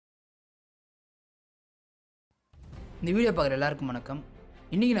இந்த வீடியோ பார்க்குற எல்லாருக்கும் வணக்கம்.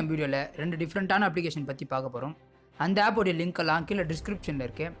 இன்றைக்கி நம்ம வீடியோவில் 2 டிஃப்ரெண்ட்டான அப்ளிகேஷன் பற்றி பார்க்க போகிறோம். அந்த ஆப்போடைய லிங்க்கெல்லாம் கீழே டிஸ்கிரிப்ஷனில்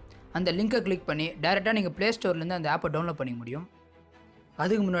இருக்குது. அந்த லிங்கை கிளிக் பண்ணி டேரெக்டாக நீங்கள் ப்ளே ஸ்டோர்லேருந்து அந்த ஆப்பை டவுன்லோட் பண்ணிக்க முடியும்.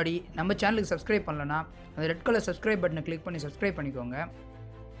 அதுக்கு முன்னாடி நம்ம சேனலுக்கு சப்ஸ்கிரைப் பண்ணலன்னா அந்த ரெட் கலர் சப்ஸ்கிரைப் பட்டனை கிளிக் பண்ணி சப்ஸ்கிரைப் பண்ணிக்கோங்க.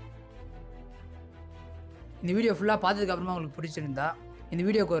 இந்த வீடியோ ஃபுல்லாக பார்த்ததுக்கப்புறமா உங்களுக்கு பிடிச்சிருந்தா இந்த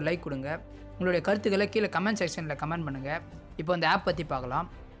வீடியோக்கு ஒரு லைக் கொடுங்க. உங்களுடைய கருத்துக்களை கீழே கமெண்ட் செக்ஷனில் கமெண்ட் பண்ணுங்கள். இப்போ அந்த ஆப் பற்றி பார்க்கலாம்.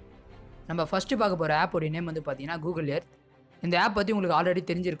 நம்ம ஃபஸ்ட்டு பார்க்க போகிற ஆப்போடைய நேம் வந்து பார்த்தீங்கன்னா கூகுள் எர்த். இந்த ஆப் பற்றி உங்களுக்கு ஆல்ரெடி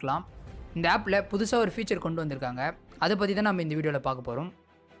தெரிஞ்சிருக்கலாம். இந்த ஆப்பில் புதுசாக ஒரு ஃபீச்சர் கொண்டு வந்திருக்காங்க. அதை பற்றி தான் நம்ம இந்த வீடியோவில் பார்க்க போகிறோம்.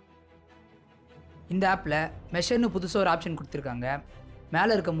 இந்த ஆப்பில் மெஷர்னு புதுசாக ஒரு ஆப்ஷன் கொடுத்துருக்காங்க.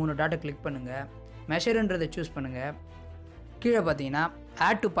 மேலே இருக்க 3 டாட்டை கிளிக் பண்ணுங்கள். மெஷருன்றதை சூஸ் பண்ணுங்கள். கீழே பார்த்தீங்கன்னா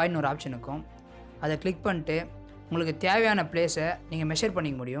ஆட் டு பாயிண்ட் ஒரு ஆப்ஷன் இருக்கும். அதை கிளிக் பண்ணிட்டு உங்களுக்கு தேவையான பிளேஸை நீங்கள் மெஷர்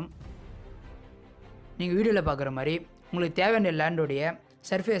பண்ணிக்க முடியும். நீங்கள் வீடியோவில் பார்க்குற மாதிரி உங்களுக்கு தேவையான லேண்டோடைய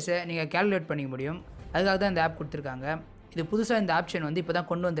சர்ஃபேஸை நீங்கள் கேல்குலேட் பண்ணிக்க முடியும். அதுக்காக தான் இந்த ஆப் கொடுத்துருக்காங்க. இது புதுசாக இந்த ஆப்ஷன் வந்து இப்போ தான்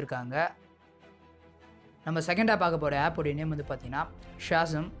கொண்டு வந்திருக்காங்க. நம்ம செகண்டாக பார்க்க போகிற ஆப்போடைய நேம் வந்து பார்த்தீங்கன்னா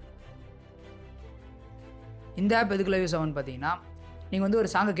ஷாசம். இந்த ஆப் எதுக்குள்ள யூஸ் ஆகும்னு பார்த்தீங்கன்னா, நீங்கள் வந்து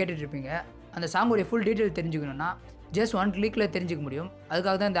ஒரு சாங்கை கேட்டுட்ருப்பீங்க. அந்த சாங்கோடைய ஃபுல் டீட்டெயில் தெரிஞ்சுக்கணுன்னா ஜஸ்ட் 1 கிளிக்கில் தெரிஞ்சுக்க முடியும்.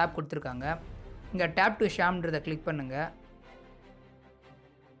 அதுக்காக தான் இந்த ஆப் கொடுத்துருக்காங்க. இங்கே டேப் டு ஷாம்ன்றதை கிளிக் பண்ணுங்கள்.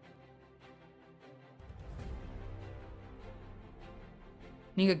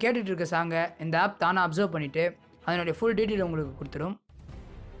 நீங்கள் கேட்டுட்டு இருக்க சாங்கை இந்த ஆப் தானே அப்சர்வ் பண்ணிவிட்டு அதனுடைய ஃபுல் டீட்டெயில் உங்களுக்கு கொடுத்துரும்.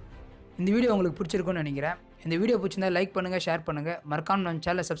 இந்த வீடியோ உங்களுக்கு பிடிச்சிருக்குன்னு நினைக்கிறேன். இந்த வீடியோ பிடிச்சிருந்தா லைக் பண்ணுங்கள், ஷேர் பண்ணுங்கள். மறக்காம நம்ம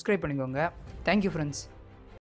சேனலை சப்ஸ்கிரைப் பண்ணிக்கோங்க. Thank you friends.